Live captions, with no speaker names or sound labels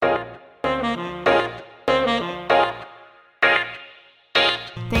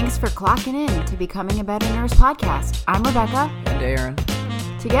Thanks for clocking in to Becoming a Better Nurse podcast. I'm Rebecca. And Aaron.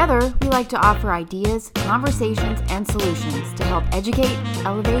 Together, we like to offer ideas, conversations, and solutions to help educate,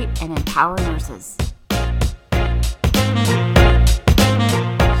 elevate, and empower nurses.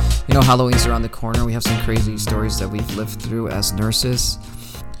 You know, Halloween's around the corner. We have some crazy stories that we've lived through as nurses.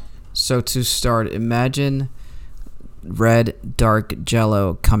 So to start, imagine red, dark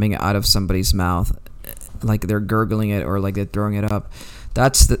Jell-O coming out of somebody's mouth, like they're gurgling it or like they're throwing it up.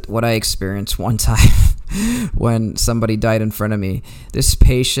 That's what I experienced one time when somebody died in front of me. This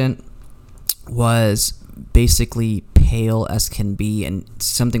patient was basically pale as can be, and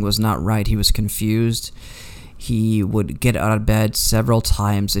something was not right. He was confused. He would get out of bed several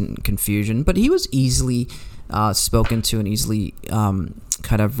times in confusion, but he was easily spoken to and easily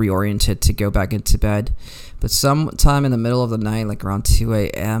kind of reoriented to go back into bed. But sometime in the middle of the night, like around 2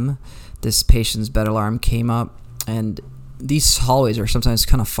 a.m., this patient's bed alarm came up, and these hallways are sometimes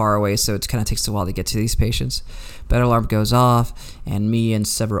kind of far away, so it kind of takes a while to get to these patients. Bed alarm goes off, and me and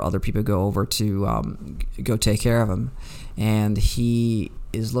several other people go over to go take care of him. And he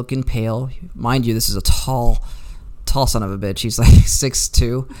is looking pale. Mind you, this is a tall son of a bitch. He's like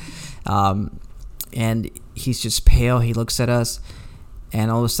 6'2", and he's just pale. He looks at us, and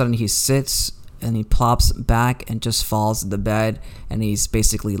all of a sudden he sits and he plops back and just falls to the bed, and he's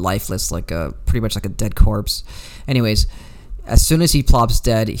basically lifeless, pretty much like a dead corpse. Anyways, as soon as he plops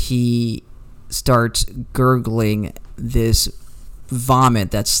dead, he starts gurgling this vomit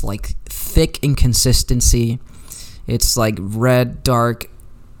that's like thick in consistency. It's like red, dark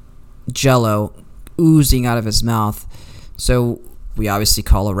Jell-O oozing out of his mouth. So we obviously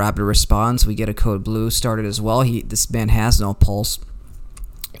call a rapid response. We get a code blue started as well. This man has no pulse,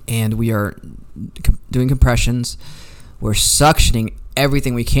 and we are doing compressions. We're suctioning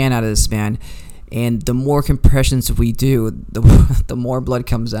everything we can out of this man, and the more compressions we do, the more blood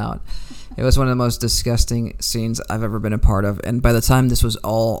comes out. It was one of the most disgusting scenes I've ever been a part of. And by the time this was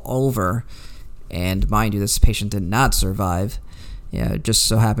all over, and mind you, this patient did not survive. Yeah, it just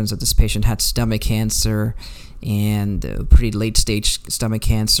so happens that this patient had stomach cancer, and pretty late stage stomach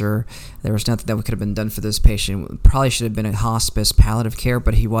cancer. There was nothing that could have been done for this patient. Probably should have been a hospice palliative care,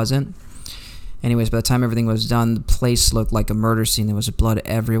 but he wasn't. Anyways, by the time everything was done, the place looked like a murder scene. There was blood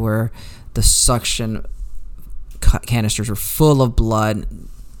everywhere. The suction canisters were full of blood,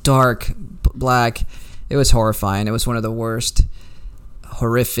 dark, black. It was horrifying. It was one of the worst,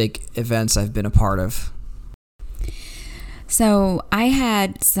 horrific events I've been a part of. So I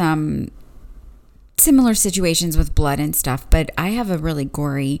had some similar situations with blood and stuff, but I have a really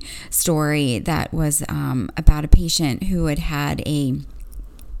gory story that was about a patient who had a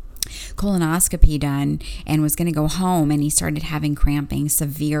colonoscopy done and was going to go home, and he started having cramping,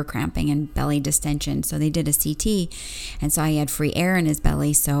 severe cramping and belly distension. So they did a CT, and saw he had free air in his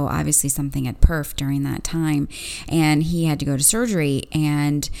belly, so obviously something had perfed during that time, and he had to go to surgery.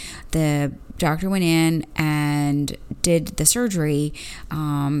 And the doctor went in and did the surgery,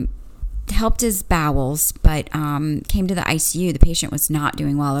 helped his bowels, but came to the ICU. The patient was not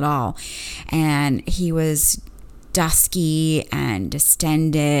doing well at all, and he was dusky and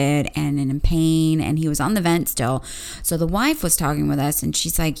distended and in pain, and he was on the vent still. So the wife was talking with us, and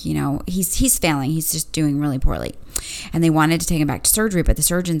she's like, he's failing. He's just doing really poorly. And they wanted to take him back to surgery, but the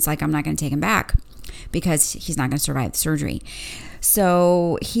surgeon's like, I'm not going to take him back because he's not going to survive the surgery.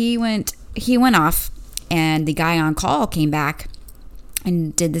 So he went off, and the guy on call came back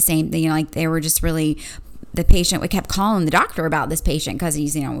and did the same thing. Like they were just really, the patient, we kept calling the doctor about this patient because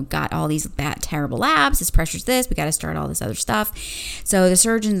he's, got all these bad, terrible labs, his pressure's this, we got to start all this other stuff. So the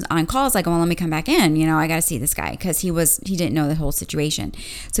surgeon's on call is like, well, let me come back in, I got to see this guy, because he didn't know the whole situation.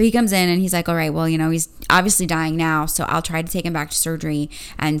 So he comes in and he's like, all right, well, he's obviously dying now, so I'll try to take him back to surgery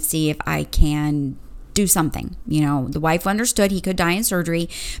and see if I can do something. The wife understood he could die in surgery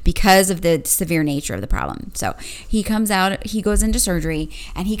because of the severe nature of the problem. So he goes into surgery,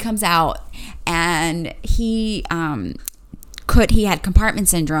 and he comes out, and he had compartment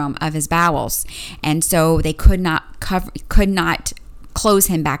syndrome of his bowels, and so they could not close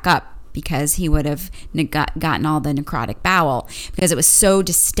him back up, because he would have gotten all the necrotic bowel, because it was so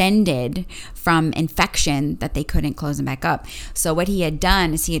distended from infection that they couldn't close him back up. So what he had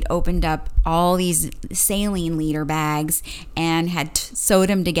done is he had opened up all these saline liter bags and had sewed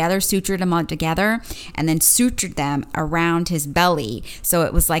them together, sutured them all together, and then sutured them around his belly. So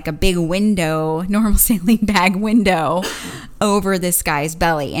it was like a big window, normal saline bag window over this guy's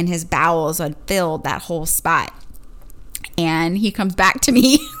belly, and his bowels had filled that whole spot. And he comes back to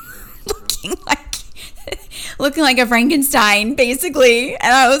me looking like looking like a Frankenstein, basically.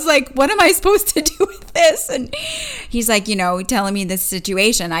 And I was like, what am I supposed to do with this? And he's like, telling me this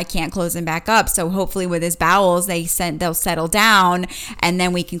situation, I can't close him back up. So hopefully with his bowels, they'll settle down, and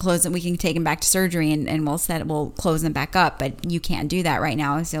then we can close it. We can take him back to surgery, and we'll close him back up. But you can't do that right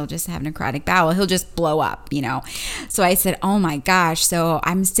now. So he'll just have necrotic bowel. He'll just blow up, So I said, oh my gosh. So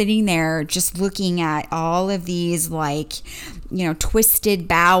I'm sitting there just looking at all of these twisted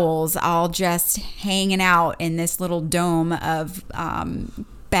bowels all just hanging out in this little dome of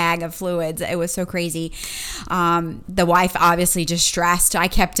bag of fluids. It was so crazy. The wife obviously just stressed. I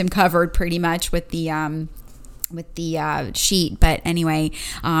kept him covered pretty much with the sheet. But anyway,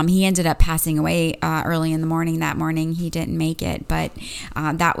 he ended up passing away early in the morning that morning. He didn't make it, but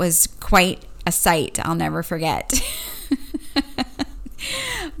that was quite a sight I'll never forget.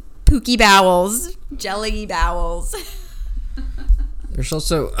 Pooky bowels, jelly bowels. There's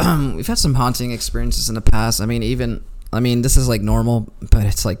also, we've had some haunting experiences in the past. This is like normal, but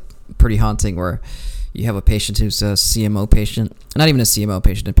it's like pretty haunting where you have a patient who's a CMO patient, not even a CMO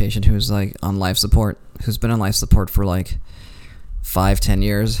patient, a patient who's like on life support, who's been on life support for like 5-10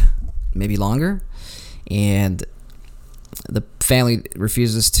 years, maybe longer. And the family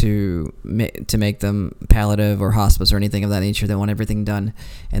refuses to make them palliative or hospice or anything of that nature. They want everything done.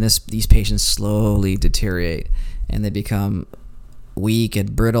 And these patients slowly deteriorate and they become weak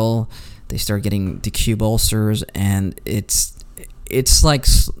and brittle. They start getting decube ulcers, and it's like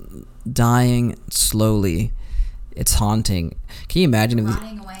dying slowly. It's haunting. Can you imagine?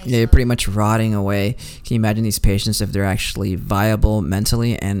 They're pretty much rotting away. Can you imagine these patients if they're actually viable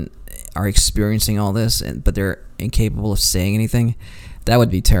mentally and are experiencing all this, but they're incapable of saying anything? That would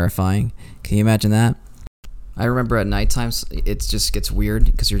be terrifying. Can you imagine that? I remember at night times, it just gets weird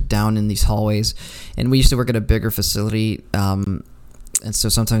because you're down in these hallways, and we used to work at a bigger facility. And so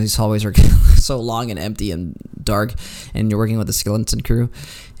sometimes these hallways are so long and empty and dark, and you're working with the skeleton crew,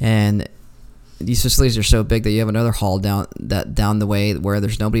 and these facilities are so big that you have another hall down the way where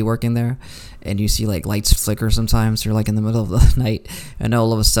there's nobody working there, and you see like lights flicker sometimes. You're like in the middle of the night, and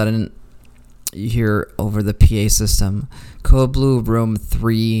all of a sudden you hear over the PA system, Code Blue room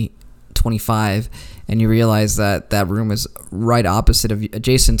 325, and you realize that room is right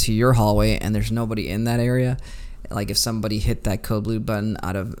adjacent to your hallway, and there's nobody in that area. Like if somebody hit that Code Blue button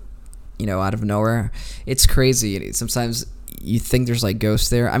out of nowhere. It's crazy. Sometimes you think there's like ghosts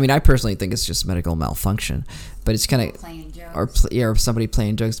there. I personally think it's just medical malfunction, but it's kind of or somebody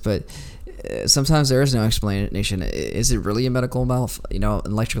playing jokes. But sometimes there is no explanation. Is it really a medical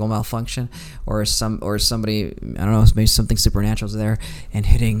electrical malfunction, or somebody, I don't know, maybe something supernatural is there and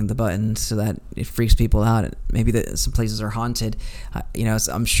hitting the button so that it freaks people out? Maybe some places are haunted.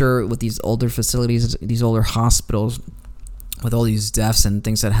 I'm sure with these older facilities, these older hospitals, with all these deaths and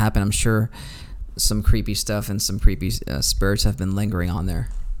things that happen, I'm sure some creepy stuff and some creepy spirits have been lingering on there.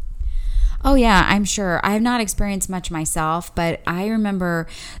 Oh yeah, I'm sure. I have not experienced much myself, but I remember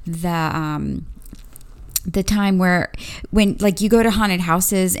the time when like you go to haunted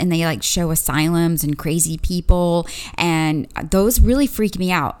houses and they like show asylums and crazy people, and those really freak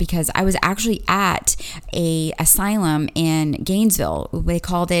me out because I was actually at a asylum in Gainesville. It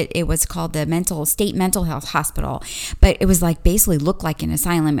was called the State Mental Health Hospital, but it was like basically looked like an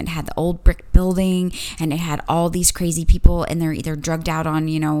asylum. It had the old brick building, and it had all these crazy people, and they're either drugged out on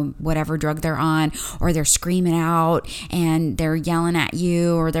whatever drug they're on, or they're screaming out and they're yelling at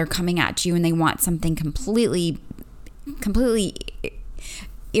you, or they're coming at you and they want something completely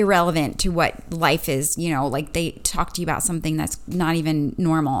irrelevant to what life is, like they talk to you about something that's not even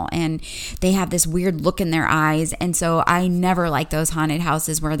normal, and they have this weird look in their eyes. And so I never like those haunted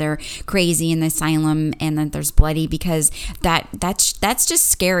houses where they're crazy in the asylum and then there's bloody, because that's just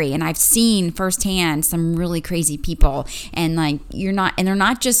scary. And I've seen firsthand some really crazy people, and they're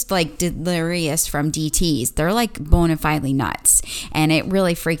not just like delirious from DTs, they're like bona fidely nuts, and it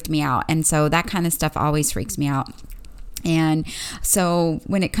really freaked me out. And so that kind of stuff always freaks me out. And so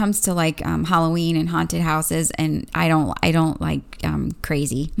when it comes to like Halloween and haunted houses, and I don't like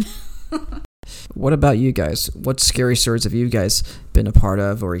crazy. What about you guys? What scary stories have you guys been a part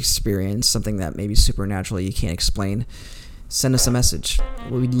of or experienced? Something that maybe supernaturally you can't explain? Send us a message.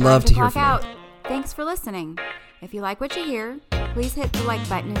 We'd love to hear from you. Thanks for listening. If you like what you hear, please hit the like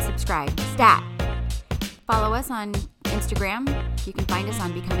button and subscribe. Stat. Follow us on Instagram. You can find us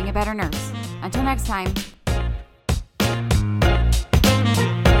on Becoming a Better Nurse. Until next time.